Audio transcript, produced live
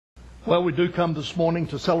Well, we do come this morning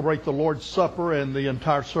to celebrate the Lord's Supper, and the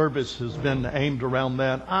entire service has been aimed around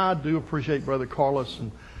that. I do appreciate Brother Carlos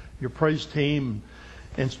and your praise team,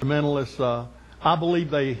 instrumentalists. I believe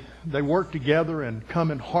they work together and come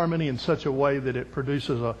in harmony in such a way that it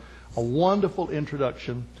produces a wonderful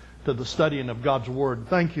introduction to the studying of God's Word.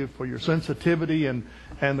 Thank you for your sensitivity and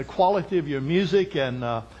the quality of your music and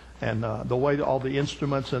the way all the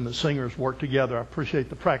instruments and the singers work together. I appreciate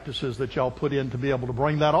the practices that y'all put in to be able to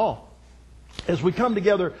bring that all. As we come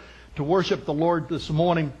together to worship the Lord this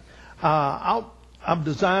morning, I've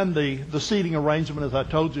designed the seating arrangement, as I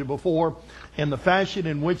told you before, in the fashion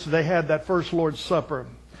in which they had that first Lord's Supper.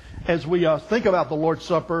 As we think about the Lord's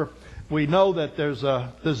Supper, we know that there's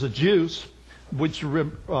a juice which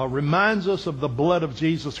reminds us of the blood of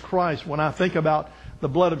Jesus Christ. When I think about the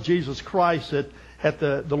blood of Jesus Christ at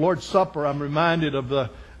the Lord's Supper, I'm reminded of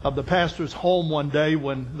the pastor's home one day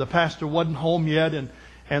when the pastor wasn't home yet,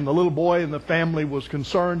 and the little boy in the family was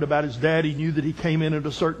concerned about his dad. He knew that he came in at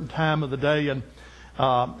a certain time of the day, and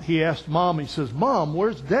he asked Mom, he says, "Mom,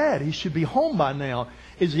 where's Dad? He should be home by now.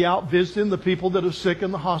 Is he out visiting the people that are sick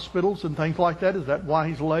in the hospitals and things like that? Is that why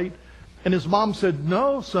he's late?" And his mom said,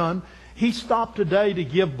 "No, son, he stopped today to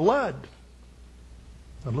give blood."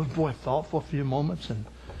 The little boy thought for a few moments, and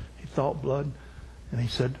he thought blood. And he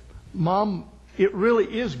said, "Mom, it really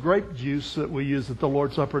is grape juice that we use at the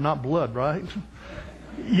Lord's Supper, not blood, right?"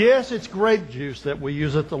 Yes, it's grape juice that we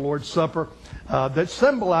use at the Lord's Supper that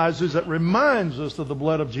symbolizes, that reminds us of the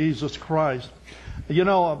blood of Jesus Christ. You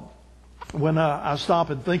know, when I stop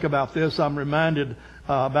and think about this, I'm reminded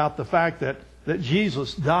about the fact that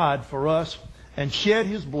Jesus died for us and shed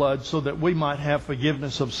His blood so that we might have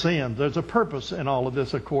forgiveness of sins. There's a purpose in all of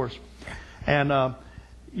this, of course. And,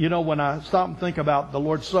 you know, when I stop and think about the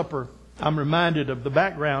Lord's Supper, I'm reminded of the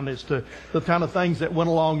background as to the kind of things that went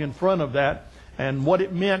along in front of that and what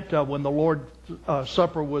it meant when the Lord's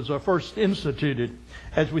Supper was first instituted.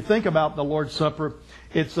 As we think about the Lord's Supper,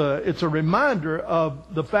 it's a reminder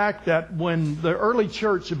of the fact that when the early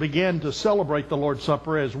church began to celebrate the Lord's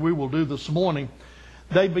Supper, as we will do this morning,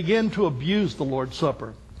 they began to abuse the Lord's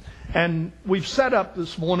Supper. And we've set up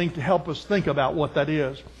this morning to help us think about what that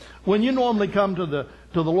is. When you normally come to the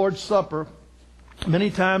Lord's Supper,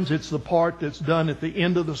 many times it's the part that's done at the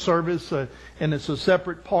end of the service, and it's a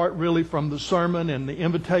separate part really from the sermon and the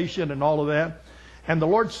invitation and all of that. And the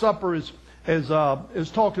Lord's Supper is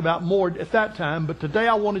talked about more at that time, but today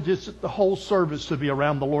I wanted just the whole service to be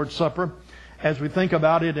around the Lord's Supper as we think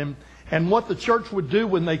about it and what the church would do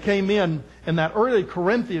when they came in that early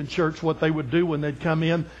Corinthian church, what they would do when they'd come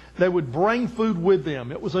in. They would bring food with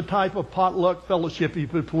them. It was a type of potluck fellowship,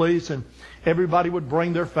 if you please, and everybody would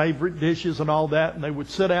bring their favorite dishes and all that, and they would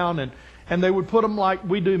sit down and they would put them like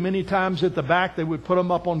we do many times at the back. They would put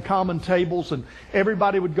them up on common tables, and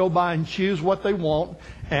everybody would go by and choose what they want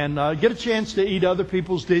and get a chance to eat other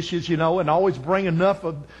people's dishes, you know, and always bring enough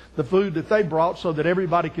of the food that they brought so that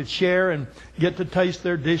everybody could share and get to taste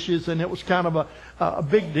their dishes, and it was kind of a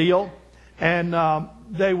big deal. And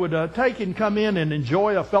they would take and come in and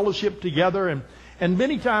enjoy a fellowship together. And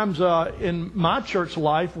many times in my church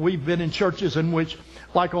life, we've been in churches in which,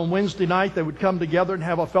 like on Wednesday night, they would come together and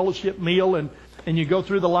have a fellowship meal, and you go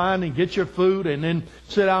through the line and get your food and then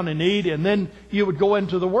sit down and eat, and then you would go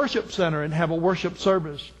into the worship center and have a worship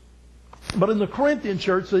service. But in the Corinthian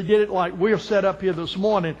church, they did it like we're set up here this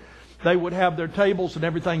morning. They would have their tables and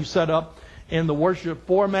everything set up in the worship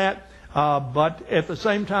format, but at the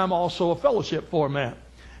same time also a fellowship format.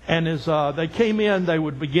 And as they came in, they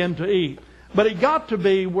would begin to eat. But it got to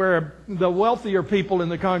be where the wealthier people in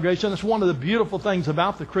the congregation, that's one of the beautiful things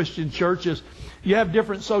about the Christian church, is you have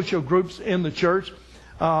different social groups in the church.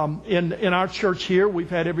 In our church here, we've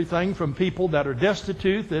had everything from people that are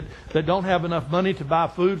destitute, that don't have enough money to buy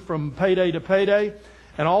food from payday to payday,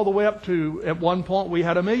 and all the way up to, at one point, we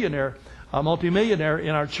had a multimillionaire in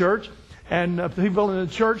our church. And people in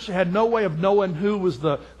the church had no way of knowing who was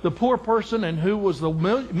the poor person and who was the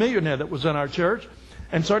millionaire that was in our church.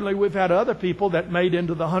 And certainly we've had other people that made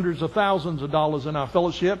into the hundreds of thousands of dollars in our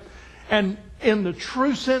fellowship. And in the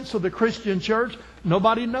true sense of the Christian church,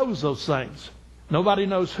 nobody knows those things. Nobody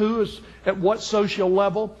knows who is at what social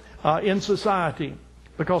level in society,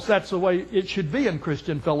 because that's the way it should be in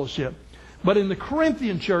Christian fellowship. But in the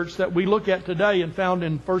Corinthian church that we look at today and found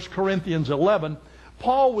in 1 Corinthians 11,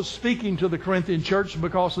 Paul was speaking to the Corinthian church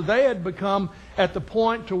because they had become at the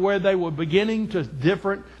point to where they were beginning to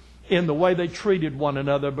differ in the way they treated one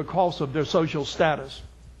another because of their social status.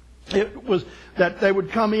 It was that they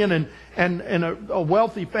would come in and a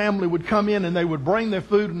wealthy family would come in and they would bring their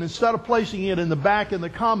food, and instead of placing it in the back in the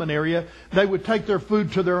common area, they would take their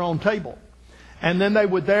food to their own table. And then they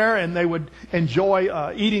would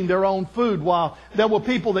enjoy eating their own food, while there were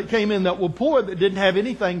people that came in that were poor that didn't have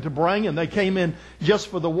anything to bring, and they came in just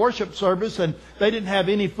for the worship service, and they didn't have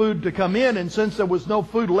any food to come in. And since there was no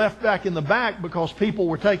food left back in the back because people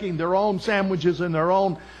were taking their own sandwiches and their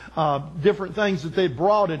own different things that they'd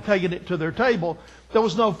brought and taking it to their table, there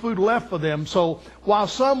was no food left for them. So while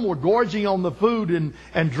some were gorging on the food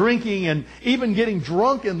and drinking and even getting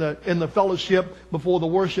drunk in the fellowship before the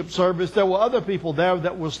worship service, there were other people there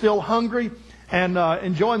that were still hungry and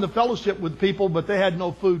enjoying the fellowship with people, but they had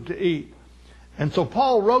no food to eat. And so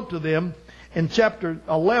Paul wrote to them in chapter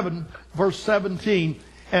 11, verse 17,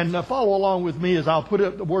 and follow along with me as I'll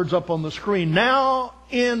put the words up on the screen. Now,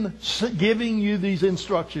 in giving you these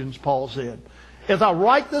instructions, Paul said, as I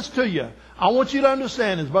write this to you, I want you to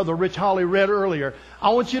understand, as Brother Rich Holly read earlier, I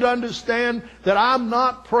want you to understand that I'm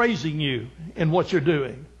not praising you in what you're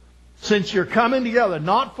doing. Since you're coming together,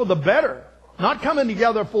 not for the better, not coming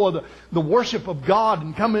together for the worship of God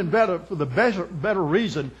and coming better for the better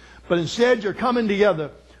reason, but instead you're coming together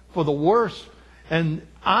for the worse. And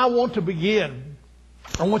I want to begin.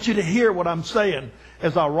 I want you to hear what I'm saying.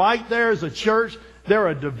 As I write there as a church, there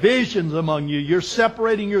are divisions among you. You're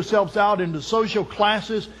separating yourselves out into social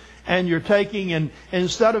classes. And you're taking, and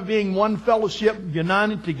instead of being one fellowship,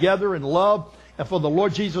 united together in love for the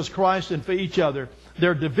Lord Jesus Christ and for each other,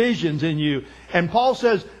 there are divisions in you. And Paul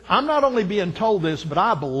says, I'm not only being told this, but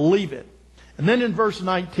I believe it. And then in verse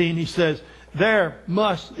 19, he says, there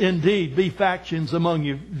must indeed be factions among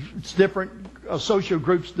you. It's different social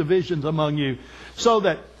groups, divisions among you, so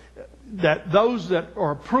that those that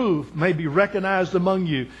are approved may be recognized among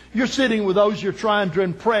you. You're sitting with those you're trying to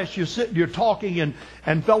impress. You're talking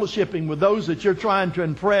and fellowshipping with those that you're trying to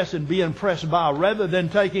impress and be impressed by, rather than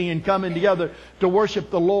taking and coming together to worship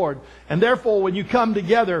the Lord. And therefore, when you come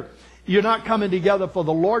together, you're not coming together for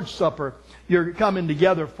the Lord's Supper. You're coming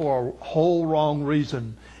together for a whole wrong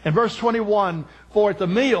reason. In verse 21, for at the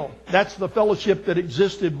meal, that's the fellowship that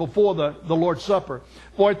existed before the Lord's Supper.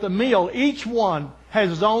 For at the meal, each one has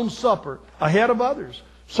his own supper ahead of others,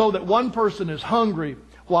 so that one person is hungry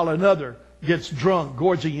while another gets drunk,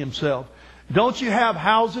 gorging himself. Don't you have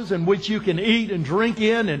houses in which you can eat and drink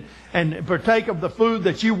in and partake of the food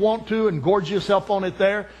that you want to and gorge yourself on it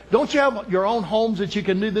there? Don't you have your own homes that you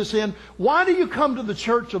can do this in? Why do you come to the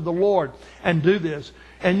church of the Lord and do this,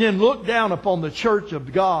 and then look down upon the church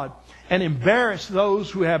of God and embarrass those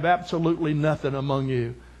who have absolutely nothing among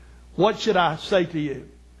you? What should I say to you?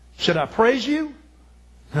 Should I praise you?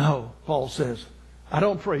 No, Paul says, I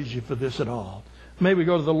don't praise you for this at all. May we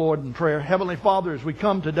go to the Lord in prayer. Heavenly Father, as we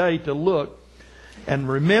come today to look and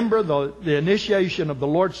remember the initiation of the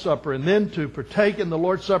Lord's Supper and then to partake in the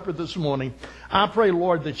Lord's Supper this morning, I pray,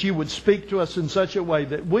 Lord, that you would speak to us in such a way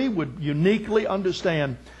that we would uniquely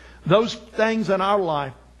understand those things in our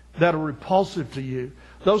life that are repulsive to you.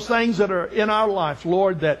 Those things that are in our life,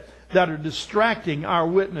 Lord, that are distracting our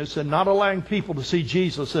witness and not allowing people to see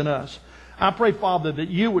Jesus in us. I pray, Father, that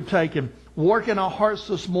you would take and work in our hearts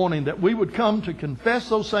this morning, that we would come to confess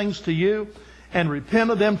those things to you and repent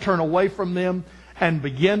of them, turn away from them, and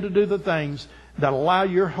begin to do the things that allow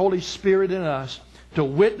your Holy Spirit in us to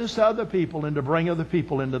witness to other people and to bring other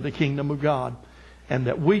people into the kingdom of God, and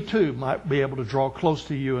that we too might be able to draw close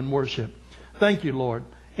to you and worship. Thank you, Lord.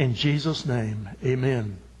 In Jesus' name,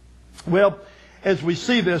 amen. Well, as we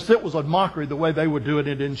see this, it was a mockery the way they were doing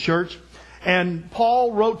it in church. And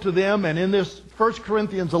Paul wrote to them, and in this 1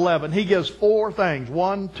 Corinthians 11, he gives 4 things.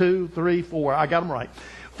 1, 2, 3, 4. I got them right.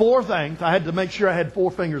 4 things. I had to make sure I had 4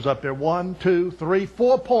 fingers up there. 1, 2, 3,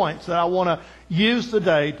 4 points that I want to use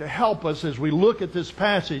today to help us as we look at this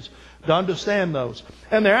passage to understand those.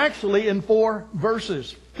 And they're actually in 4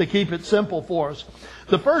 verses to keep it simple for us.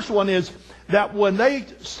 The first one is that when they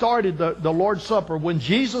started the Lord's Supper, when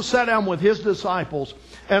Jesus sat down with his disciples,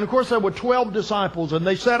 and of course there were 12 disciples, and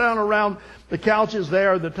they sat down around the couches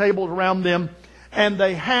there, the tables around them, and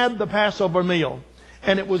they had the Passover meal.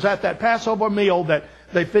 And it was at that Passover meal that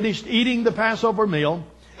they finished eating the Passover meal.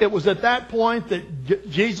 It was at that point that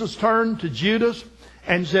Jesus turned to Judas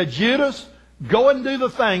and said, Judas, go and do the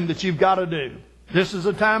thing that you've got to do. This is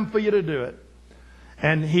the time for you to do it.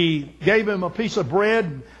 And he gave him a piece of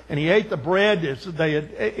bread, and he ate the bread. They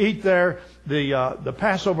had eat the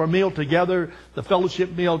Passover meal together, the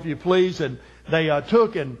fellowship meal, if you please. And they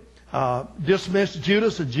took and dismissed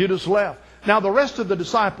Judas, and Judas left. Now, the rest of the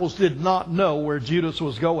disciples did not know where Judas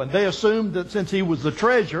was going. They assumed that since he was the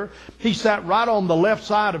treasurer, he sat right on the left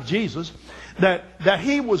side of Jesus, that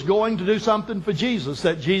he was going to do something for Jesus,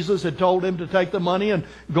 that Jesus had told him to take the money and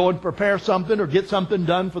go and prepare something or get something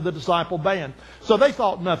done for the disciple band. So they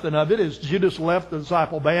thought nothing of it as Judas left the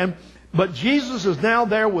disciple band. But Jesus is now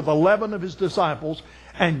there with 11 of His disciples,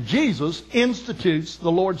 and Jesus institutes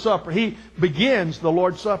the Lord's Supper. He begins the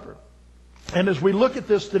Lord's Supper. And as we look at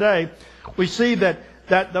this today, we see that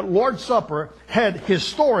the Lord's Supper had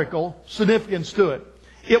historical significance to it.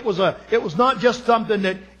 It was not just something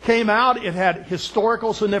that came out, it had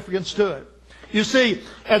historical significance to it. You see,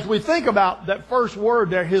 as we think about that first word,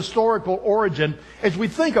 their historical origin, as we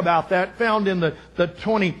think about that, found in the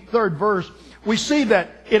 23rd verse, we see that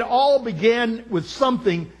it all began with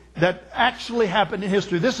something that actually happened in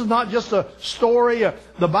history. This is not just a story.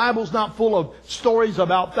 The Bible's not full of stories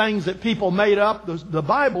about things that people made up. The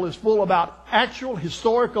Bible is full about actual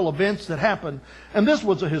historical events that happened. And this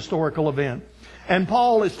was a historical event. And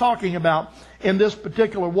Paul is talking about, in this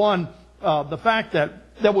particular one, the fact that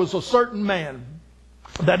there was a certain man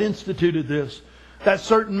that instituted this. That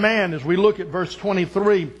certain man, as we look at verse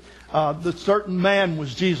 23, the certain man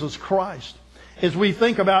was Jesus Christ. As we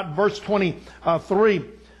think about verse 23,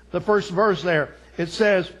 the first verse there, it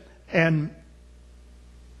says, "And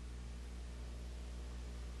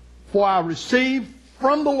for I received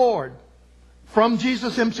from the Lord," from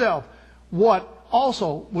Jesus Himself, "what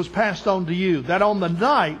also was passed on to you, that on the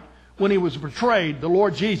night when He was betrayed, the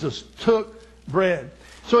Lord Jesus took bread."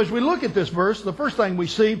 So as we look at this verse, the first thing we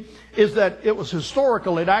see is that it was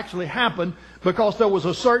historical. It actually happened because there was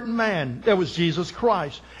a certain man. There was Jesus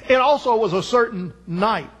Christ. It also was a certain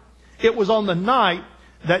night. It was on the night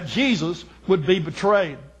that Jesus would be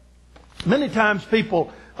betrayed. Many times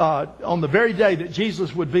people, on the very day that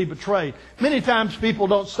Jesus would be betrayed, many times people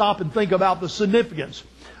don't stop and think about the significance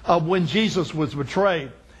of when Jesus was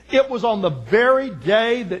betrayed. It was on the very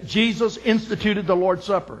day that Jesus instituted the Lord's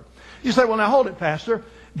Supper. You say, well, now hold it, Pastor.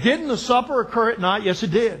 Didn't the supper occur at night? Yes,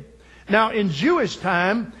 it did. Now, in Jewish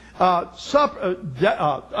time,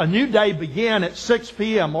 a new day began at 6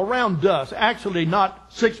 p.m., around dusk. Actually,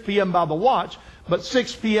 not 6 p.m. by the watch, but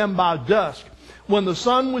 6 p.m. by dusk. When the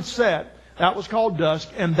sun would set, that was called dusk,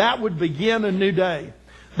 and that would begin a new day.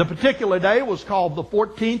 The particular day was called the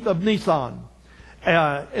 14th of Nisan.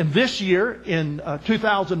 And this year, in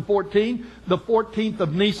 2014, the 14th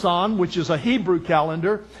of Nisan, which is a Hebrew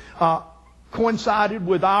calendar, coincided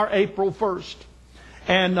with our April 1st.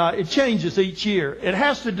 And it changes each year. It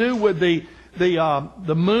has to do with the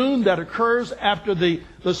moon that occurs after the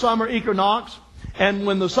summer equinox. And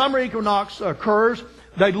when the summer equinox occurs,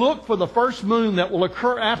 they look for the first moon that will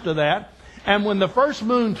occur after that. And when the first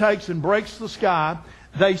moon takes and breaks the sky,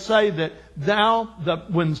 they say that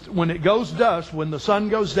when it goes dusk, when the sun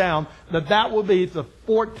goes down, that will be the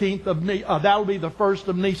 14th of that will be the 1st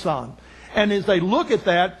of Nisan. And as they look at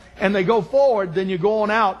that and they go forward, then you go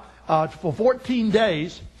on out for 14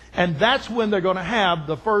 days, and that's when they're going to have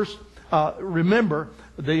the first, remember,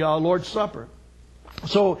 the Lord's Supper.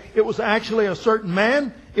 So it was actually a certain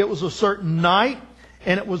man, it was a certain night,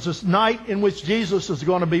 and it was this night in which Jesus is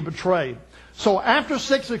going to be betrayed. So after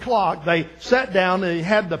 6 o'clock, they sat down and they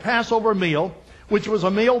had the Passover meal, which was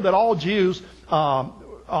a meal that all Jews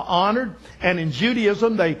honored. And in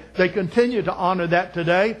Judaism, they continue to honor that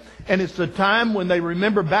today. And it's the time when they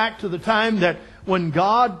remember back to the time that when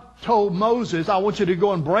God told Moses, I want you to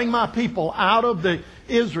go and bring my people out of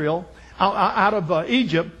out of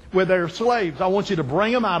Egypt where they're slaves. I want you to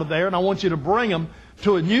bring them out of there, and I want you to bring them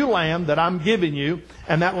to a new land that I'm giving you.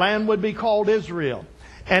 And that land would be called Israel.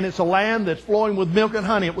 And it's a land that's flowing with milk and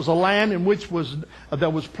honey. It was a land in which there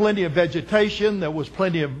was plenty of vegetation, there was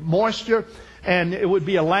plenty of moisture, and it would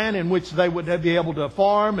be a land in which they would be able to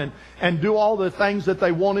farm and do all the things that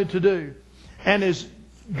they wanted to do. And as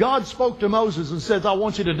God spoke to Moses and says, I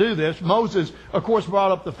want you to do this, Moses, of course,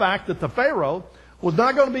 brought up the fact that the Pharaoh was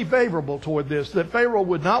not going to be favorable toward this, that Pharaoh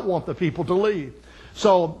would not want the people to leave.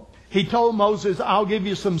 So he told Moses, I'll give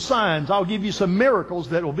you some signs, I'll give you some miracles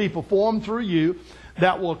that will be performed through you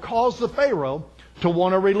that will cause the Pharaoh to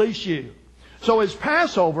want to release you. So as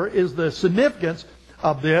Passover is the significance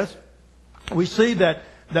of this, we see that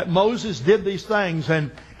Moses did these things.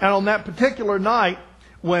 And on that particular night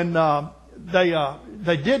when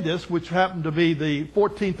they did this, which happened to be the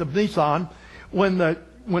 14th of Nisan,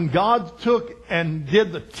 when God took and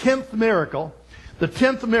did the 10th miracle,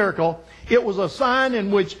 it was a sign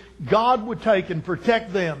in which God would take and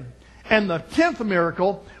protect them. And the 10th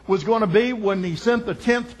miracle was going to be when He sent the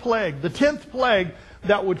 10th plague. The 10th plague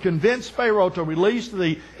that would convince Pharaoh to release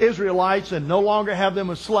the Israelites and no longer have them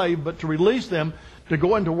as slaves, but to release them to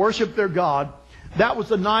go and to worship their God. That was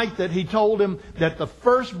the night that He told him that the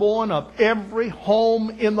firstborn of every home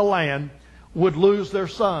in the land would lose their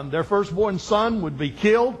son. Their firstborn son would be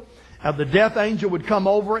killed. The death angel would come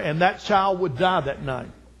over and that child would die that night.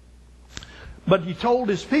 But He told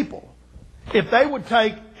His people, if they would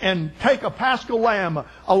take and take a paschal lamb,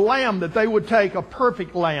 a lamb that they would take, a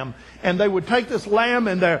perfect lamb. And they would take this lamb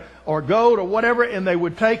or goat or whatever, and they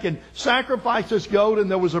would take and sacrifice this goat. And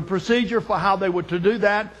there was a procedure for how they were to do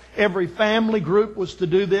that. Every family group was to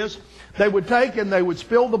do this. They would take and they would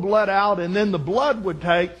spill the blood out, and then the blood would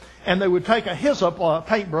take, and they would take a hyssop, or a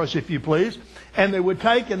paintbrush if you please, and they would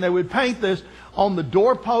take and they would paint this on the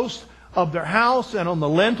doorpost of their house and on the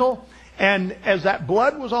lintel. And as that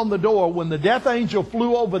blood was on the door, when the death angel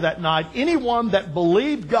flew over that night, anyone that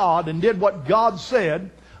believed God and did what God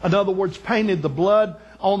said, in other words, painted the blood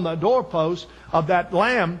on the doorpost of that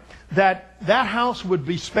lamb, that house would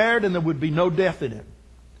be spared and there would be no death in it.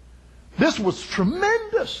 This was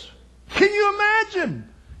tremendous. Can you imagine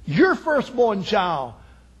your firstborn child?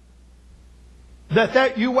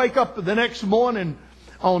 That you wake up the next morning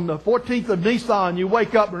on the 14th of Nisan, you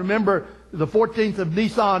wake up, remember the 14th of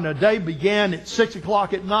Nisan, a day began at 6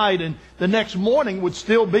 o'clock at night, and the next morning would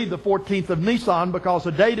still be the 14th of Nisan, because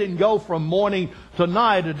a day didn't go from morning to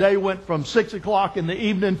night. A day went from 6 o'clock in the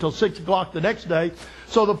evening till 6 o'clock the next day.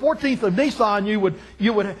 So the 14th of Nisan, you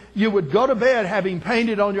would go to bed having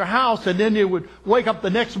painted on your house, and then you would wake up the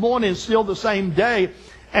next morning, still the same day,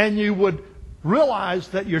 and you would realize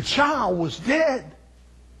that your child was dead.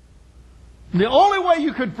 And the only way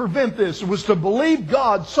you could prevent this was to believe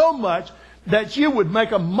God so much that you would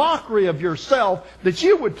make a mockery of yourself, that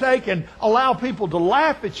you would take and allow people to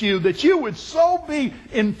laugh at you, that you would so be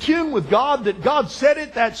in tune with God that God said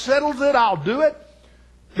it, that settles it, I'll do it,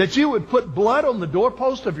 that you would put blood on the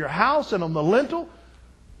doorpost of your house and on the lintel.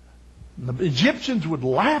 And the Egyptians would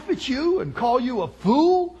laugh at you and call you a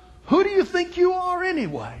fool. Who do you think you are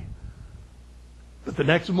anyway? But the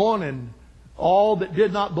next morning, all that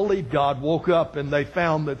did not believe God woke up, and they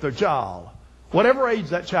found that their child, whatever age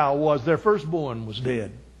that child was, their firstborn was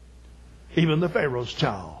dead. Even the Pharaoh's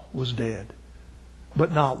child was dead.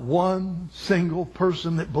 But not one single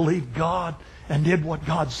person that believed God and did what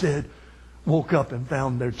God said woke up and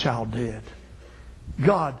found their child dead.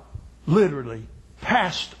 God literally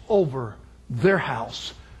passed over their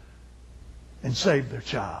house and saved their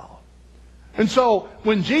child. And so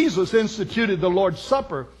when Jesus instituted the Lord's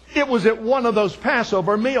Supper, it was at one of those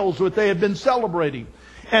Passover meals that they had been celebrating.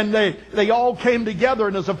 And they all came together,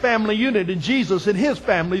 and as a family unit, and Jesus and His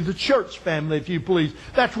family, the church family, if you please.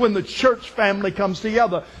 That's when the church family comes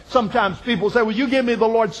together. Sometimes people say, well, you give me the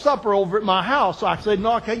Lord's Supper over at my house. I say,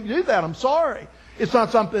 no, I can't do that. I'm sorry. It's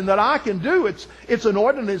not something that I can do. It's an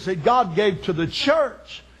ordinance that God gave to the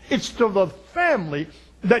church. It's to the family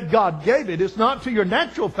that God gave it. It's not to your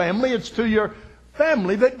natural family. It's to your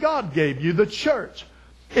family that God gave you, the church.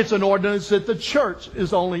 It's an ordinance that the church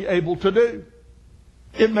is only able to do.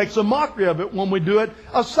 It makes a mockery of it when we do it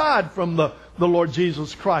aside from the Lord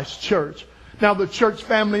Jesus Christ church. Now, the church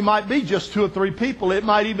family might be just 2 or 3 people. It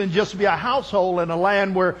might even just be a household in a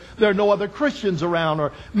land where there are no other Christians around.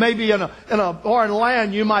 Or maybe in a foreign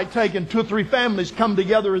land, you might take and 2 or 3 families come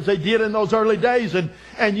together as they did in those early days.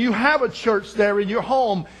 And you have a church there in your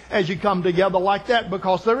home as you come together like that,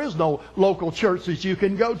 because there is no local church that you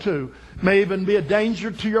can go to. It may even be a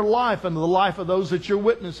danger to your life and the life of those that you're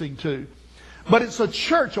witnessing to. But it's a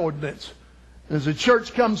church ordinance. As the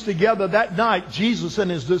church comes together that night, Jesus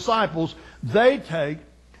and His disciples, they take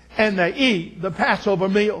and they eat the Passover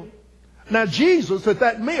meal. Now, Jesus at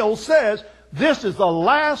that meal says, this is the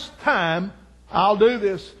last time I'll do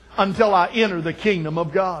this until I enter the kingdom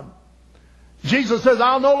of God. Jesus says,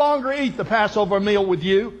 I'll no longer eat the Passover meal with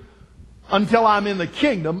you until I'm in the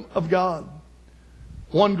kingdom of God.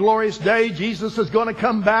 One glorious day, Jesus is going to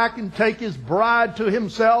come back and take His bride to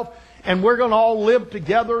Himself, and we're going to all live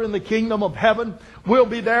together in the kingdom of heaven. We'll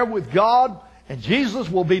be there with God, and Jesus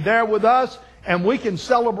will be there with us, and we can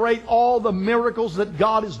celebrate all the miracles that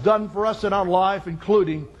God has done for us in our life,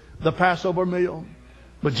 including the Passover meal.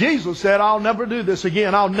 But Jesus said, I'll never do this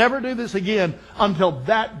again. I'll never do this again until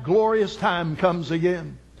that glorious time comes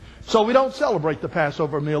again. So we don't celebrate the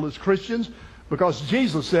Passover meal as Christians, because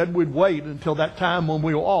Jesus said we'd wait until that time when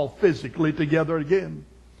we were all physically together again.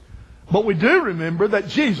 But we do remember that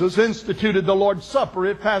Jesus instituted the Lord's Supper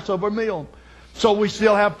at Passover meal. So we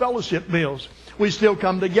still have fellowship meals. We still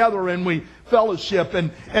come together and we fellowship.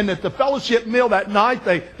 And at the fellowship meal that night,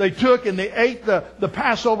 they took and they ate the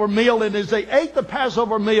Passover meal. And as they ate the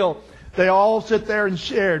Passover meal, they all sit there and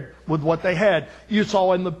shared with what they had. You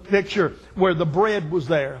saw in the picture where the bread was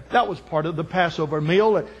there. That was part of the Passover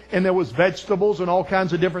meal. And there was vegetables and all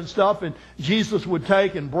kinds of different stuff. And Jesus would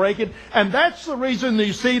take and break it. And that's the reason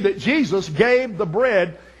you see that Jesus gave the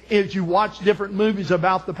bread. If you watch different movies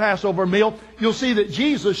about the Passover meal, you'll see that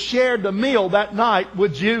Jesus shared the meal that night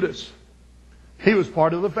with Judas. He was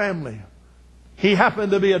part of the family. He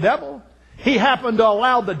happened to be a devil. He happened to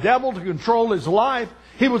allow the devil to control his life.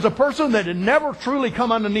 He was a person that had never truly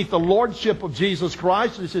come underneath the lordship of Jesus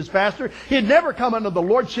Christ as his pastor. He had never come under the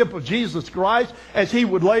lordship of Jesus Christ, as he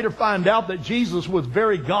would later find out that Jesus was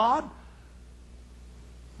very God.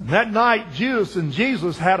 And that night, Judas and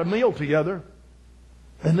Jesus had a meal together.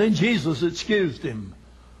 And then Jesus excused him.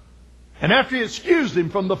 And after he excused him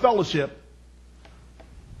from the fellowship,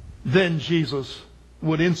 then Jesus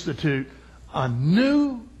would institute a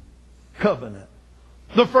new covenant.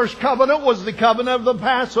 The first covenant was the covenant of the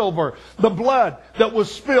Passover. The blood that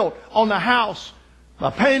was spilt on the house,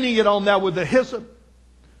 by painting it on there with the hyssop.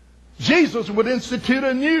 Jesus would institute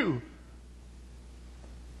a new,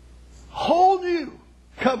 whole new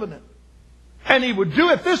covenant. And he would do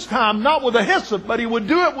it this time not with a hyssop, but he would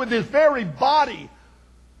do it with his very body.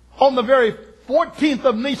 On the very 14th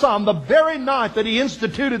of Nisan, the very night that he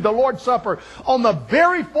instituted the Lord's Supper, on the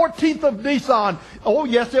very 14th of Nisan, oh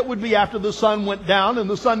yes, it would be after the sun went down and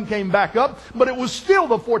the sun came back up, but it was still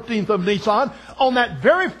the 14th of Nisan. On that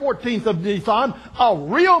very 14th of Nisan, a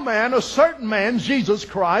real man, a certain man, Jesus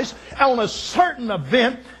Christ, on a certain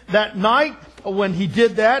event that night when he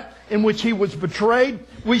did that, in which he was betrayed,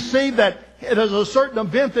 we see that it is a certain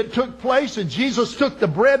event that took place, and Jesus took the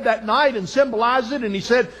bread that night and symbolized it, and he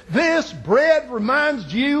said, "This bread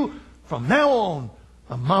reminds you from now on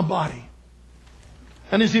of my body."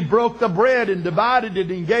 And as he broke the bread and divided it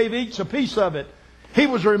and gave each a piece of it, he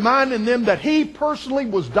was reminding them that he personally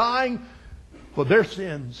was dying for their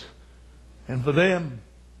sins and for them.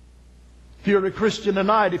 If you're a Christian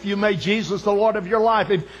tonight, if you made Jesus the Lord of your life,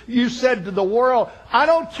 if you said to the world, "I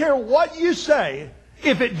don't care what you say,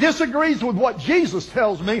 if it disagrees with what Jesus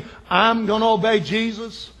tells me, I'm going to obey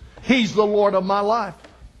Jesus. He's the Lord of my life."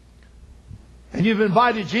 And you've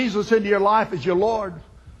invited Jesus into your life as your Lord,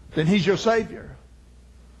 then He's your Savior.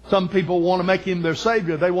 Some people want to make Him their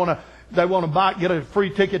Savior. They want to get a free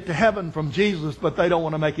ticket to heaven from Jesus, but they don't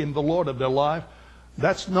want to make Him the Lord of their life.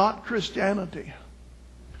 That's not Christianity.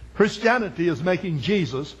 Christianity is making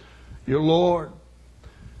Jesus your Lord.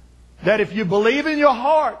 That if you believe in your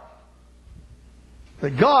heart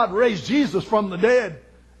that God raised Jesus from the dead,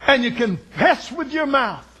 and you confess with your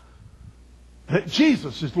mouth that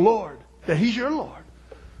Jesus is Lord, that He's your Lord,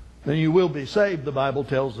 then you will be saved, the Bible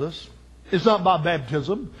tells us. It's not by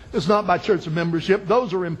baptism. It's not by church membership.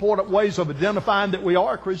 Those are important ways of identifying that we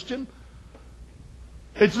are a Christian.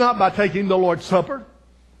 It's not by taking the Lord's Supper.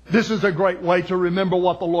 This is a great way to remember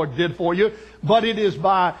what the Lord did for you. But it is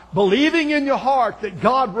by believing in your heart that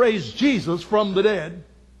God raised Jesus from the dead.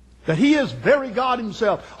 That He is very God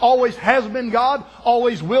Himself. Always has been God.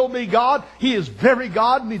 Always will be God. He is very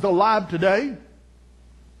God, and He's alive today.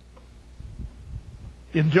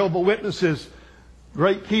 In Jehovah's Witnesses,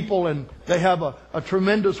 great people, and they have a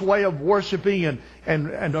tremendous way of worshiping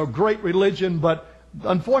and a great religion, but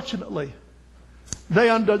unfortunately,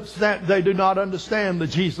 they do not understand the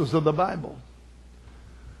Jesus of the Bible.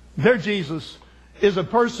 Their Jesus is a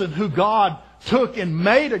person who God took and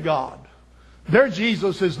made a God. Their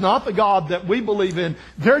Jesus is not the God that we believe in.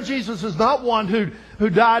 Their Jesus is not one who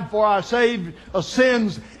died for our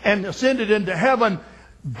sins and ascended into heaven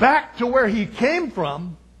back to where He came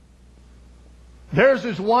from. Theirs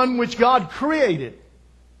is one which God created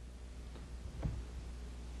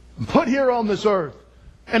and put here on this earth.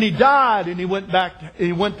 And He died and He went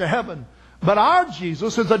to heaven. But our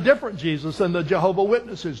Jesus is a different Jesus than the Jehovah's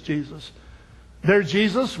Witnesses Jesus. Their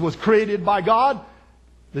Jesus was created by God.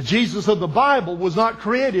 The Jesus of the Bible was not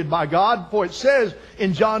created by God, for it says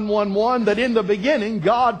in John 1:1 that in the beginning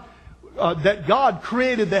God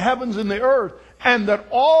created the heavens and the earth, and that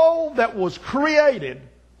all that was created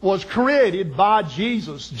by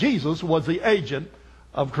Jesus. Jesus was the agent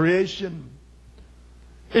of creation.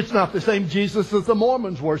 It's not the same Jesus as the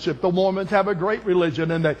Mormons worship. The Mormons have a great religion,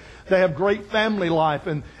 and they have great family life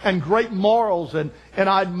and great morals, and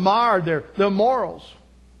I admire their morals.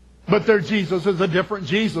 But their Jesus is a different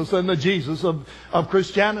Jesus than the Jesus of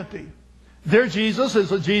Christianity. Their Jesus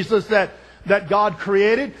is a Jesus that God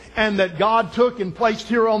created and that God took and placed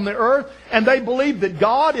here on the earth. And they believe that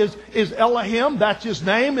God is Elohim, that's His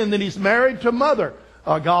name, and that He's married to Mother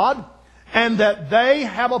God. And that they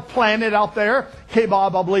have a planet out there,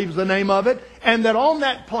 Kebab I believe is the name of it, and that on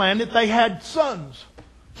that planet they had sons.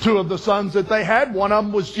 Two of the sons that they had, one of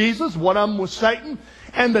them was Jesus, one of them was Satan,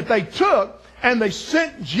 and that they took and they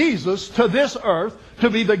sent Jesus to this earth to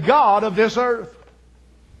be the God of this earth.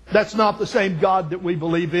 That's not the same God that we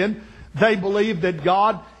believe in. They believe that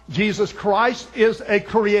God, Jesus Christ, is a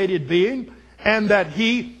created being, and that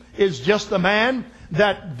He is just a man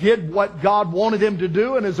that did what God wanted Him to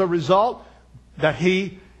do, and as a result, that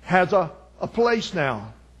He has a a place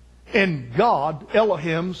now in God,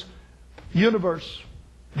 Elohim's universe,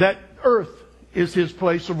 that earth is His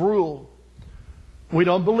place of rule. We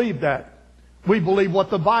don't believe that. We believe what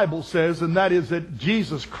the Bible says, and that is that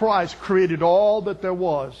Jesus Christ created all that there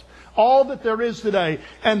was, all that there is today,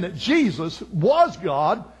 and that Jesus was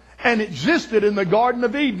God and existed in the Garden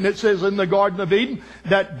of Eden. It says in the Garden of Eden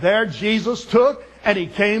that there Jesus took and He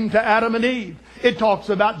came to Adam and Eve. It talks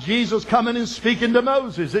about Jesus coming and speaking to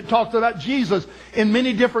Moses. It talks about Jesus in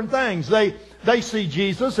many different things. They see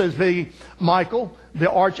Jesus as the Michael,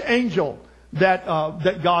 the archangel that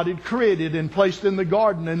God had created and placed in the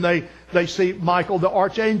garden. And they see Michael, the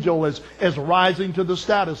archangel, as rising to the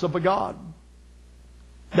status of a God.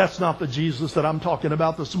 That's not the Jesus that I'm talking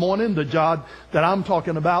about this morning. The God that I'm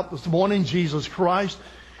talking about this morning, Jesus Christ,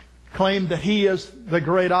 claimed that He is the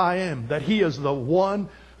great I am. That He is the one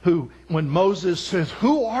who, when Moses says,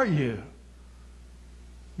 "Who are you?"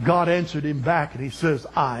 God answered him back and He says,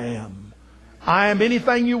 "I am. I am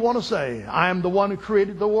anything you want to say. I am the one who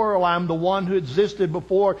created the world. I am the one who existed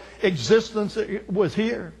before existence was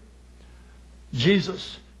here."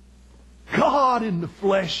 Jesus, God in the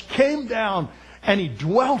flesh, came down and He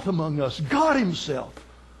dwelt among us, God Himself.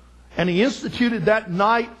 And He instituted that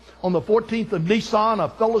night on the 14th of Nisan a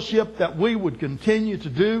fellowship that we would continue to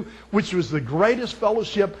do, which was the greatest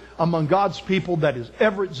fellowship among God's people that has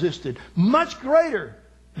ever existed. Much greater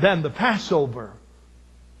than the Passover.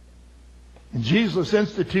 And Jesus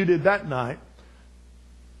instituted that night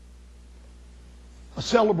a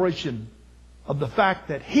celebration of the fact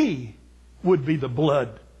that He would be the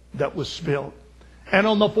blood that was spilled. And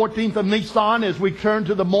on the 14th of Nisan, as we turn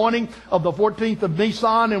to the morning of the 14th of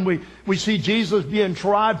Nisan, and we see Jesus being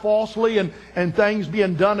tried falsely and things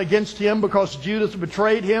being done against Him because Judas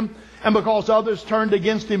betrayed Him and because others turned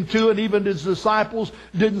against Him too, and even His disciples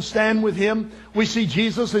didn't stand with Him. We see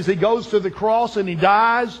Jesus as He goes to the cross and He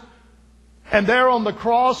dies. And there on the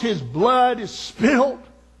cross, His blood is spilled.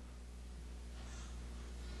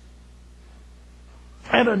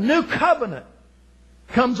 And a new covenant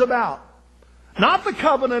comes about. Not the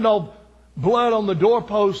covenant of blood on the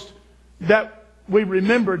doorpost that we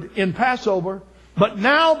remembered in Passover, but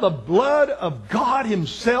now the blood of God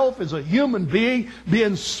Himself as a human being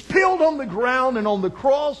being spilled on the ground and on the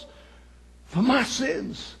cross for my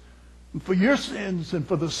sins, and for your sins, and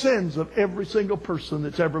for the sins of every single person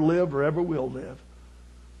that's ever lived or ever will live.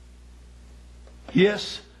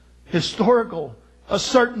 Yes, historical, a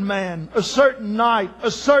certain man, a certain night, a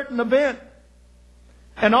certain event.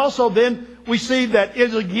 And also then we see that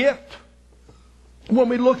is a gift. When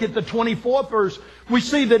we look at the 24th verse, we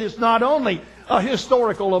see that it's not only a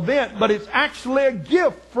historical event, but it's actually a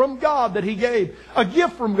gift from God that He gave. A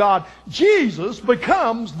gift from God. Jesus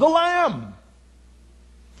becomes the Lamb.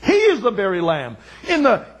 He is the very Lamb. In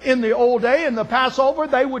the old day, in the Passover,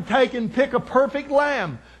 they would take and pick a perfect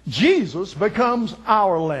lamb. Jesus becomes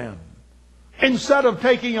our Lamb. Instead of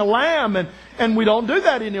taking a lamb, and we don't do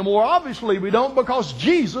that anymore. Obviously we don't, because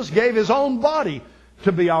Jesus gave His own body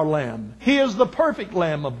to be our Lamb. He is the perfect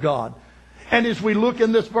Lamb of God. And as we look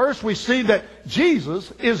in this verse, we see that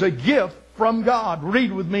Jesus is a gift from God.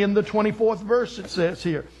 Read with me in the 24th verse, it says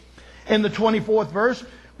here. In the 24th verse,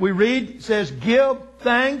 we read, it says, "Give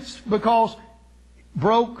thanks because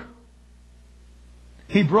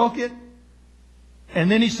He broke it.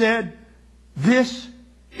 And then He said, this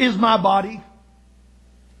is my body,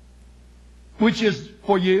 which is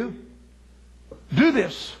for you. Do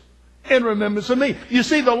this in remembrance of me." You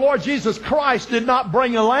see, the Lord Jesus Christ did not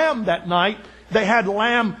bring a lamb that night. They had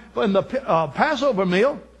lamb in the Passover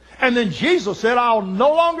meal. And then Jesus said, "I'll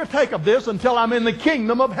no longer take of this until I'm in the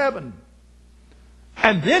kingdom of heaven."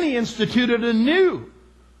 And then He instituted a new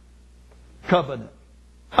covenant.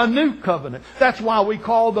 A new covenant. That's why we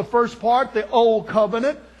call the first part the Old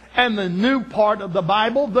Covenant, and the new part of the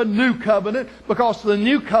Bible, the New Covenant, because the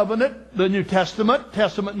New Covenant, the New Testament,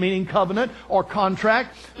 testament meaning covenant or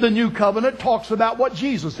contract, the New Covenant talks about what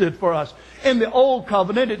Jesus did for us. In the Old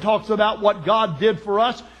Covenant, it talks about what God did for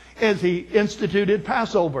us as He instituted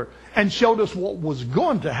Passover and showed us what was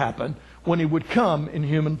going to happen when He would come in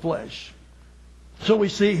human flesh. So we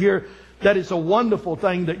see here that it's a wonderful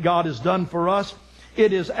thing that God has done for us.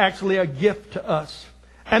 It is actually a gift to us.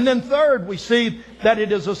 And then third, we see that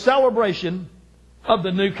it is a celebration of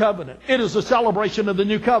the new covenant. It is a celebration of the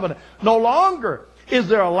new covenant. No longer is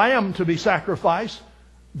there a lamb to be sacrificed.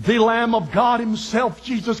 The Lamb of God Himself,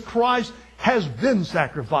 Jesus Christ, has been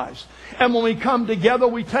sacrificed. And when we come together,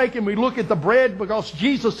 we take and we look at the bread, because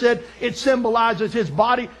Jesus said it symbolizes His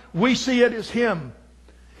body. We see it as Him.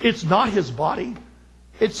 It's not His body.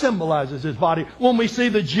 It symbolizes His body. When we see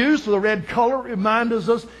the juice, the red color, it reminds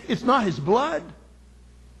us it's not His blood.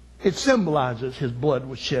 It symbolizes His blood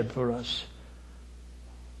was shed for us.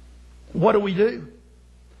 What do?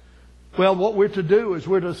 Well, what we're to do is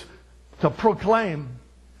we're to proclaim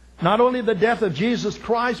not only the death of Jesus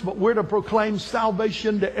Christ, but we're to proclaim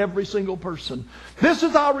salvation to every single person. This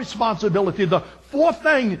is our responsibility. The fourth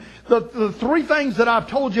thing, the three things that I've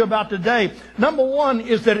told you about today. Number one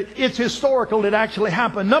is that it's historical. It actually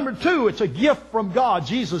happened. Number two, it's a gift from God.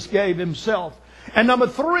 Jesus gave Himself. And number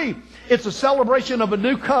three, it's a celebration of a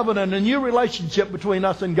new covenant, a new relationship between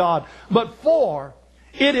us and God. But four,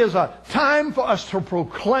 it is a time for us to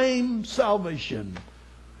proclaim salvation.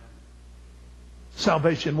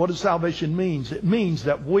 Salvation. What does salvation mean? It means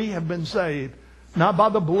that we have been saved not by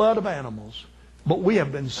the blood of animals, but we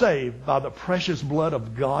have been saved by the precious blood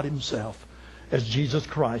of God Himself, as Jesus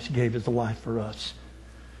Christ gave His life for us.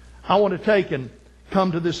 I want to take and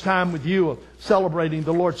come to this time with you of celebrating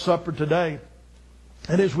the Lord's Supper today.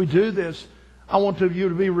 And as we do this, I want you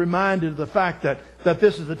to be reminded of the fact that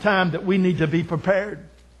this is a time that we need to be prepared.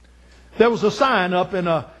 There was a sign up in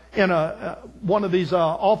one of these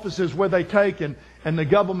offices where they take and the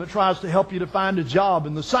government tries to help you to find a job.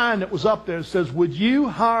 And the sign that was up there says, "Would you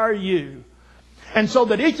hire you?" And so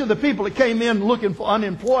that each of the people that came in looking for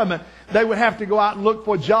unemployment, they would have to go out and look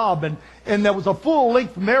for a job. And there was a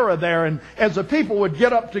full-length mirror there. And as the people would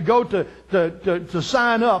get up to go to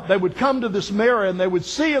sign up, they would come to this mirror and they would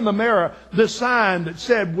see in the mirror this sign that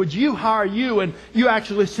said, "Would you hire you?" And you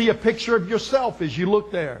actually see a picture of yourself as you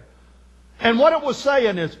look there. And what it was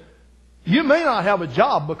saying is, you may not have a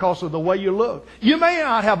job because of the way you look. You may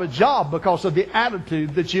not have a job because of the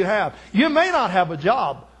attitude that you have. You may not have a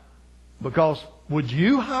job because would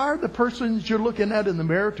you hire the persons you're looking at in the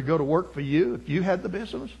mirror to go to work for you if you had the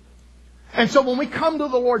business? And so when we come to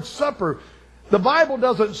the Lord's Supper, the Bible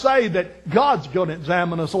doesn't say that God's going to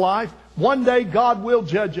examine us life. One day God will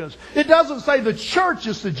judge us. It doesn't say the church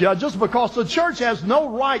is to judge us, because the church has no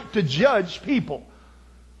right to judge people.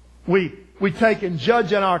 We take and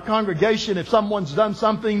judge in our congregation if someone's done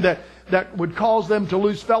something that would cause them to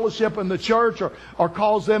lose fellowship in the church or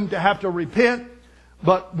cause them to have to repent.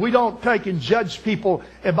 But we don't take and judge people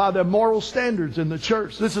by their moral standards in the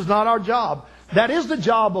church. This is not our job. That is the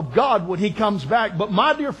job of God when He comes back. But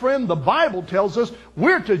my dear friend, the Bible tells us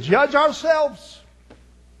we're to judge ourselves.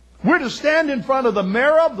 We're to stand in front of the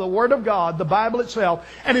mirror of the Word of God, the Bible itself.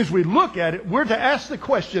 And as we look at it, we're to ask the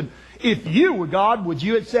question, if you were God, would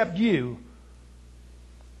you accept you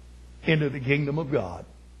into the kingdom of God?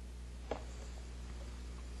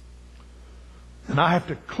 And I have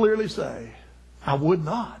to clearly say, I would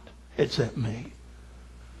not accept me.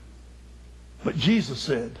 But Jesus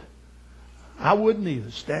said, I wouldn't either,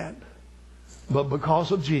 Statt. But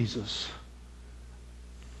because of Jesus,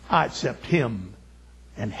 I accept Him,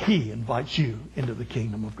 and He invites you into the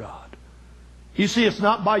kingdom of God. You see, it's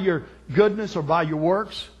not by your goodness or by your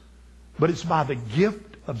works, but it's by the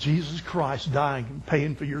gift of Jesus Christ dying and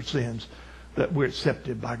paying for your sins that we're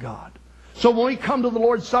accepted by God. So when we come to the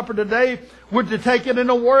Lord's Supper today, we're to take it in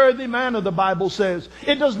a worthy manner, the Bible says.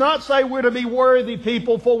 It does not say we're to be worthy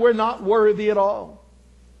people, for we're not worthy at all.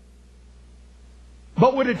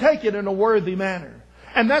 But we're to take it in a worthy manner.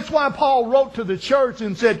 And that's why Paul wrote to the church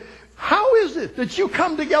and said, how is it that you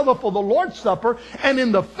come together for the Lord's Supper and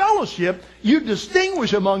in the fellowship you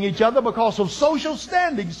distinguish among each other because of social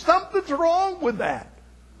standing? Something's wrong with that.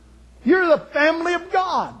 You're the family of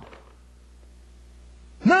God.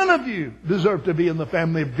 None of you deserve to be in the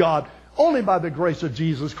family of God. Only by the grace of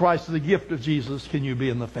Jesus Christ, the gift of Jesus, can you be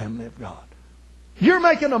in the family of God. You're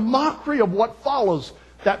making a mockery of what follows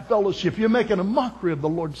that fellowship. You're making a mockery of the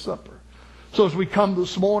Lord's Supper. So as we come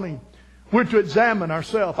this morning, we're to examine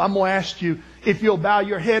ourselves. I'm going to ask you if you'll bow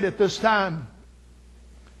your head at this time.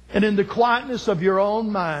 And in the quietness of your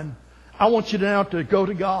own mind, I want you now to go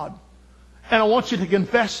to God. And I want you to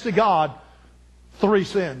confess to God 3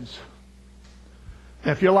 sins.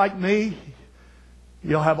 Now, if you're like me,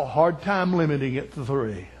 you'll have a hard time limiting it to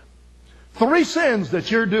 3. 3 sins that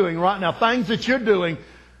you're doing right now. Things that you're doing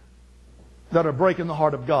that are breaking the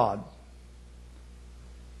heart of God.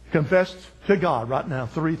 Confess to God right now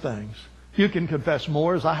 3 things. You can confess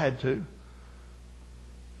more, as I had to.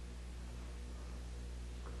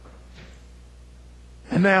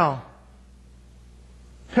 And now,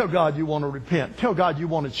 tell God you want to repent. Tell God you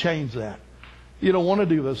want to change that. You don't want to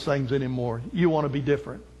do those things anymore. You want to be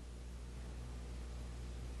different.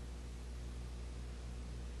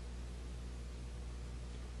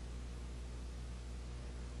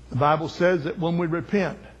 The Bible says that when we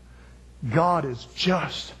repent, God is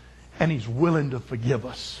just and He's willing to forgive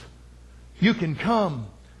us. You can come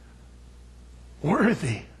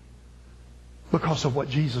worthy because of what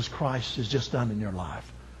Jesus Christ has just done in your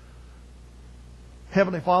life.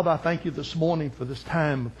 Heavenly Father, I thank you this morning for this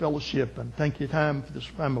time of fellowship, and thank you for this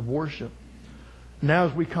time of worship. Now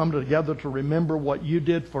as we come together to remember what you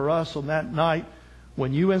did for us on that night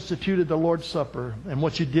when you instituted the Lord's Supper, and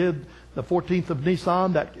what you did the 14th of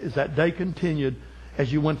Nisan, that day continued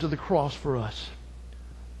as you went to the cross for us.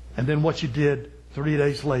 And then what you did 3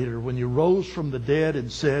 days later when you rose from the dead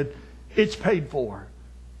and said, it's paid for.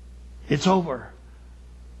 It's over.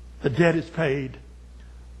 The debt is paid.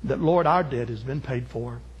 That, Lord, our debt has been paid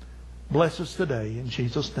for. Bless us today in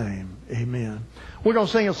Jesus' name. Amen. We're going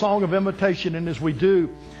to sing a song of invitation, and as we do,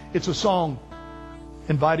 it's a song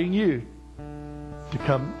inviting you to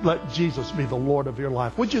come. Let Jesus be the Lord of your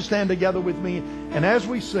life. Would you stand together with me? And as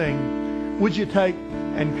we sing, would you take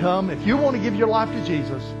and come? If you want to give your life to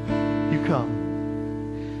Jesus, you come.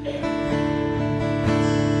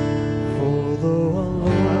 For the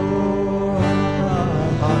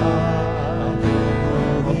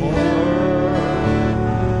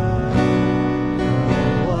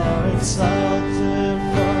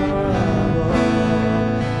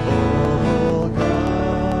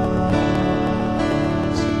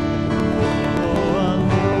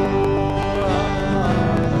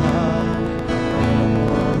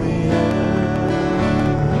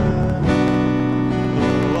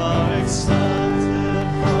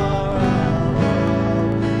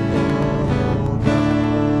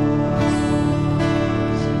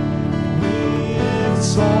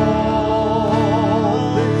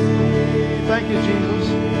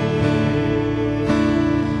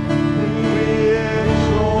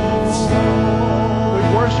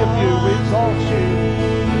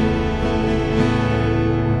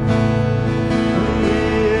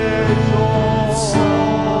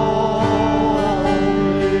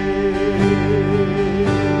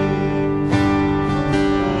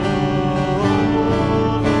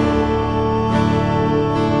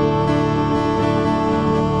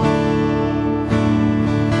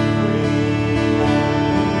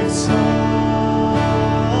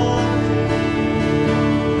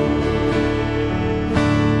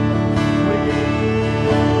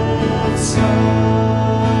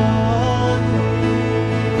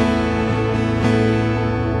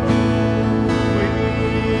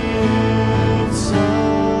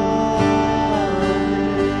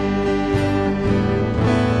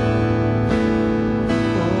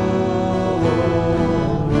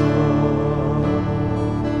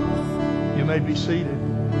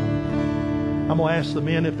ask the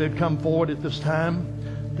men if they'd come forward at this time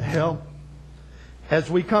to help.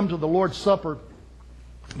 As we come to the Lord's Supper,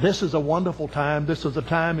 this is a wonderful time. This is a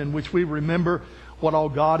time in which we remember what all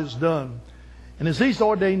God has done. And as these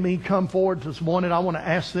ordained men come forward this morning, I want to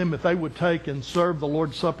ask them if they would take and serve the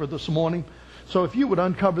Lord's Supper this morning. So if you would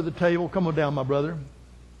uncover the table, come on down, my brother.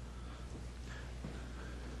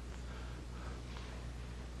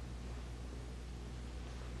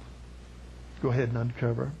 Go ahead and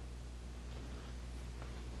uncover.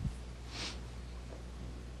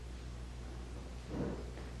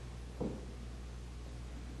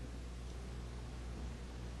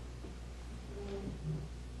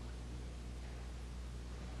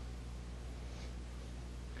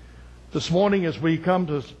 This morning as we come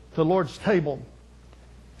to the Lord's table,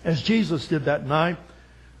 as Jesus did that night,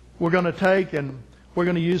 we're going to take and we're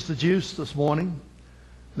going to use the juice this morning.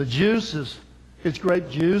 The juice it's grape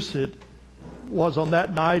juice. It was on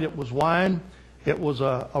that night, it was wine. It was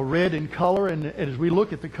a red in color, and as we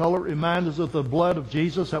look at the color, it reminds us of the blood of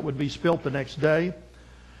Jesus that would be spilt the next day.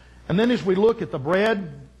 And then as we look at the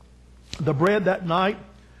bread that night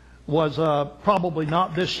was probably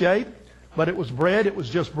not this shape. But it was bread, it was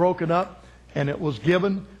just broken up, and it was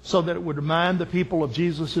given so that it would remind the people of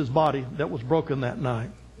Jesus' body that was broken that night.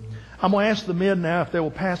 I'm going to ask the men now if they will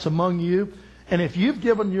pass among you. And if you've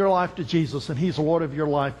given your life to Jesus and He's the Lord of your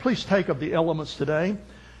life, please take of the elements today.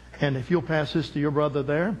 And if you'll pass this to your brother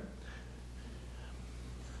there.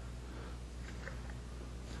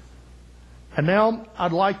 And now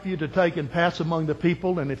I'd like you to take and pass among the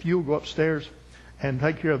people. And if you'll go upstairs and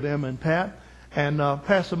take care of them and Pat. And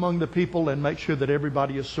pass among the people and make sure that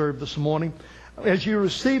everybody is served this morning. As you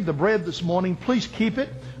receive the bread this morning, please keep it.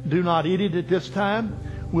 Do not eat it at this time.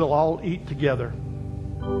 We'll all eat together.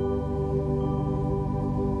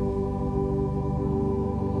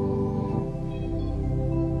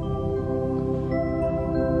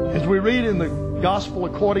 As we read in the Gospel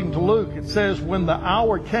according to Luke, it says, when the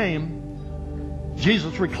hour came,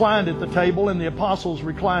 Jesus reclined at the table and the apostles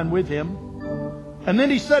reclined with him. And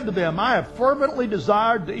then he said to them, I have fervently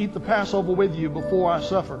desired to eat the Passover with you before I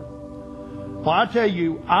suffer. For I tell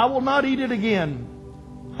you, I will not eat it again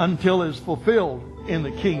until it is fulfilled in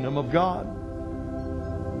the kingdom of God.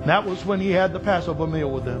 That was when he had the Passover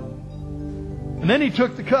meal with them. And then he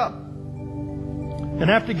took the cup. And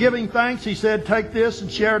after giving thanks, he said, take this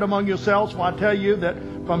and share it among yourselves. For I tell you that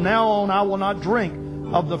from now on I will not drink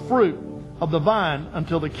of the fruit of the vine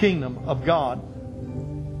until the kingdom of God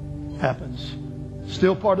happens.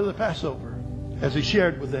 Still part of the Passover as he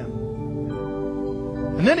shared with them.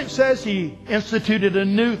 And then it says he instituted a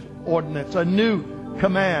new ordinance, a new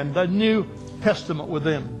command, a new testament with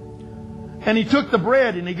them. And he took the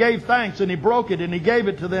bread and he gave thanks and he broke it and he gave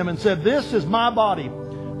it to them and said, this is my body,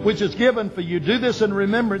 which is given for you. Do this in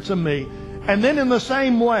remembrance of me. And then in the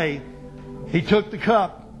same way, he took the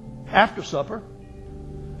cup after supper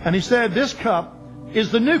and he said, this cup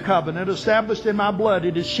is the new covenant established in my blood.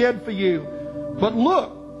 It is shed for you. But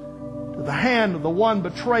look to the hand of the one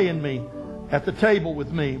betraying me at the table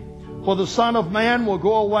with me. For the Son of Man will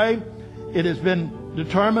go away. It has been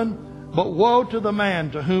determined. But woe to the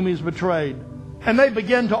man to whom he's betrayed. And they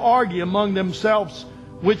began to argue among themselves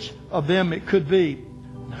which of them it could be,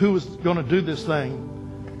 who was going to do this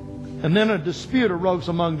thing. And then a dispute arose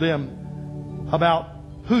among them about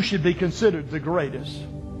who should be considered the greatest.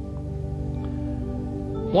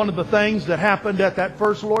 One of the things that happened at that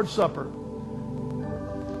first Lord's Supper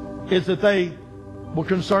is that they were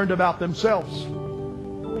concerned about themselves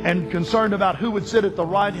and concerned about who would sit at the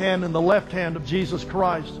right hand and the left hand of Jesus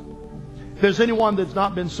Christ. If there's anyone that's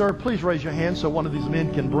not been served, please raise your hand so one of these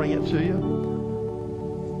men can bring it to you.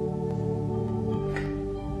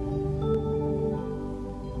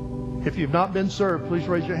 If you've not been served, please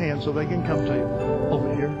raise your hand so they can come to you.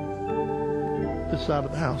 Over here, this side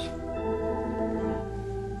of the house.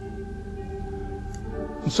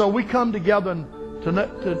 And so we come together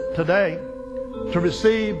today to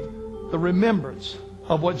receive the remembrance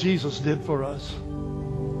of what Jesus did for us.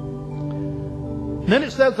 And then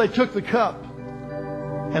it says they took the cup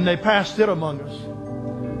and they passed it among us.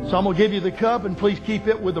 So I'm going to give you the cup and please keep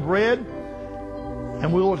it with the bread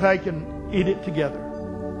and we will take and eat it together.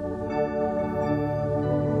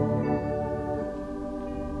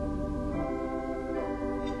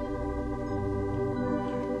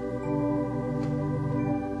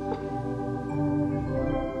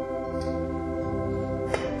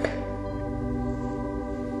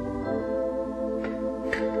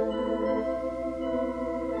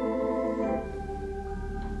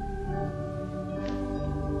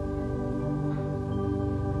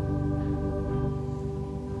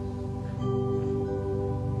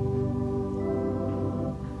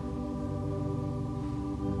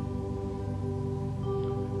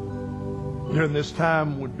 During this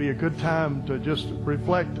time would be a good time to just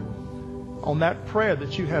reflect on that prayer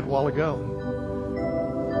that you had a while ago.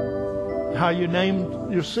 How you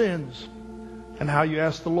named your sins and how you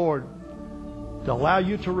asked the Lord to allow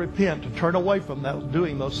you to repent, to turn away from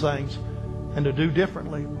doing those things and to do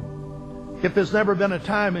differently. If there's never been a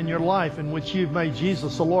time in your life in which you've made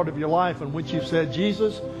Jesus the Lord of your life, in which you've said,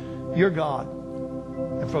 Jesus, you're God.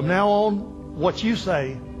 And from now on, what you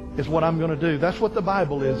say is what I'm going to do. That's what the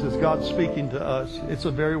Bible is God speaking to us. It's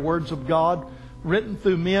the very words of God written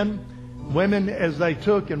through men, women, as they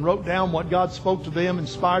took and wrote down what God spoke to them,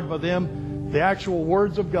 inspired by them, the actual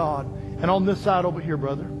words of God. And on this side over here,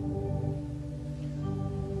 brother.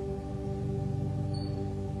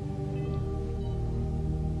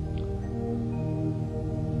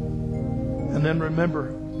 And then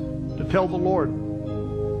remember to tell the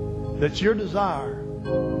Lord that your desire,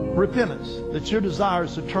 repentance, that your desire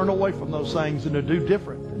is to turn away from those things and to do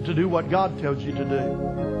different, and to do what God tells you to do.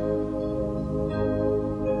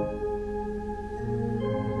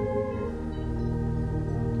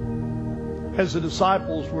 As the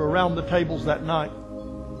disciples were around the tables that night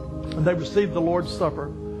and they received the Lord's Supper,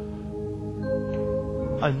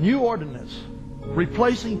 a new ordinance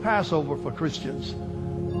replacing Passover for Christians,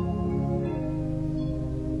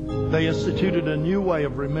 they instituted a new way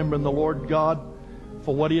of remembering the Lord God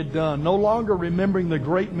for what He had done. No longer remembering the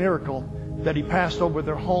great miracle that He passed over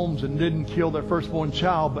their homes and didn't kill their firstborn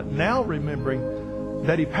child, but now remembering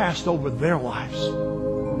that He passed over their lives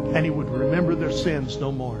and He would remember their sins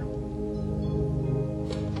no more.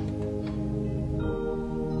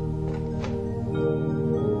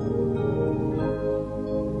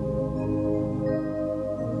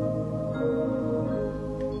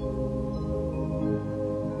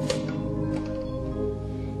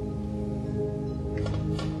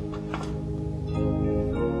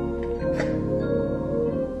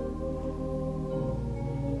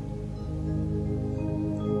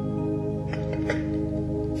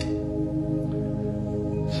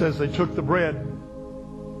 Says they took the bread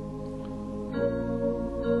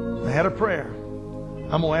they had a prayer.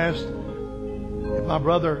 I'm going to ask if my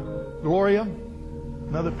brother Gloria,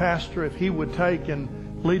 another pastor, if he would take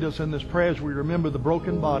and lead us in this prayer as we remember the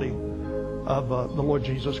broken body of the Lord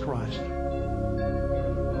Jesus Christ.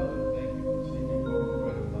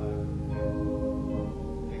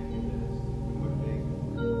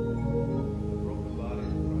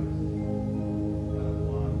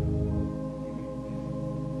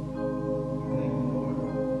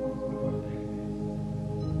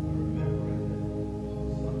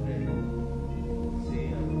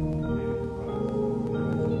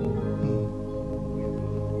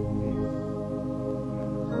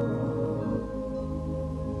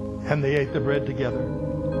 And they ate the bread together.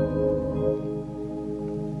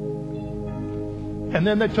 And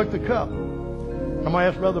then they took the cup. I'm going to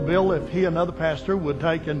ask Brother Bill if he, another pastor, would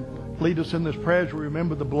take and lead us in this prayer as we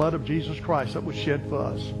remember the blood of Jesus Christ that was shed for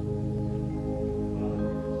us.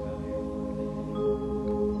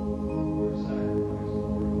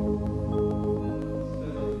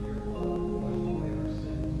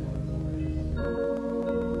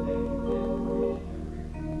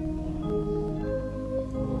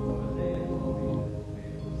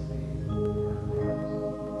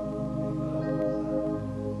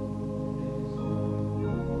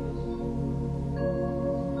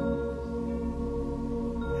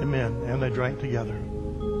 Amen. And they drank together.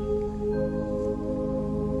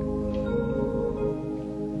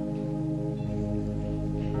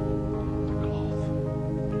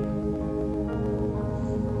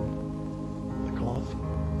 The cloth.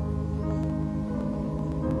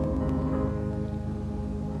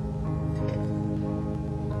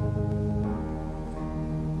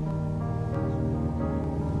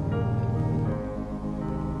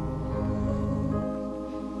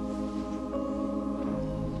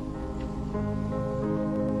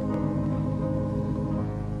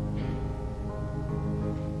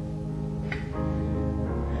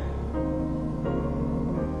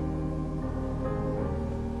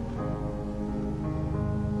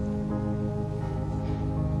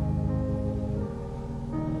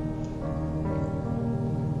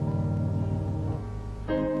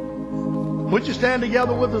 Would you stand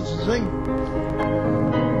together with us and sing?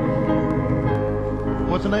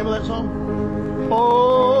 What's the name of that song?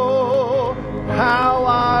 Oh, how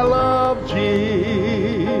I love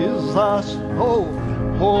Jesus. Oh,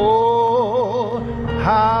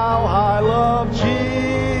 how I love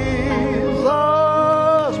Jesus.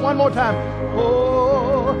 One more time.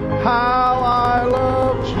 Oh, how I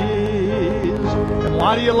love Jesus. And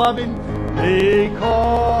why do you love Him?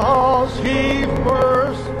 Because He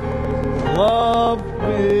first loved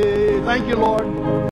me. Thank you, Lord.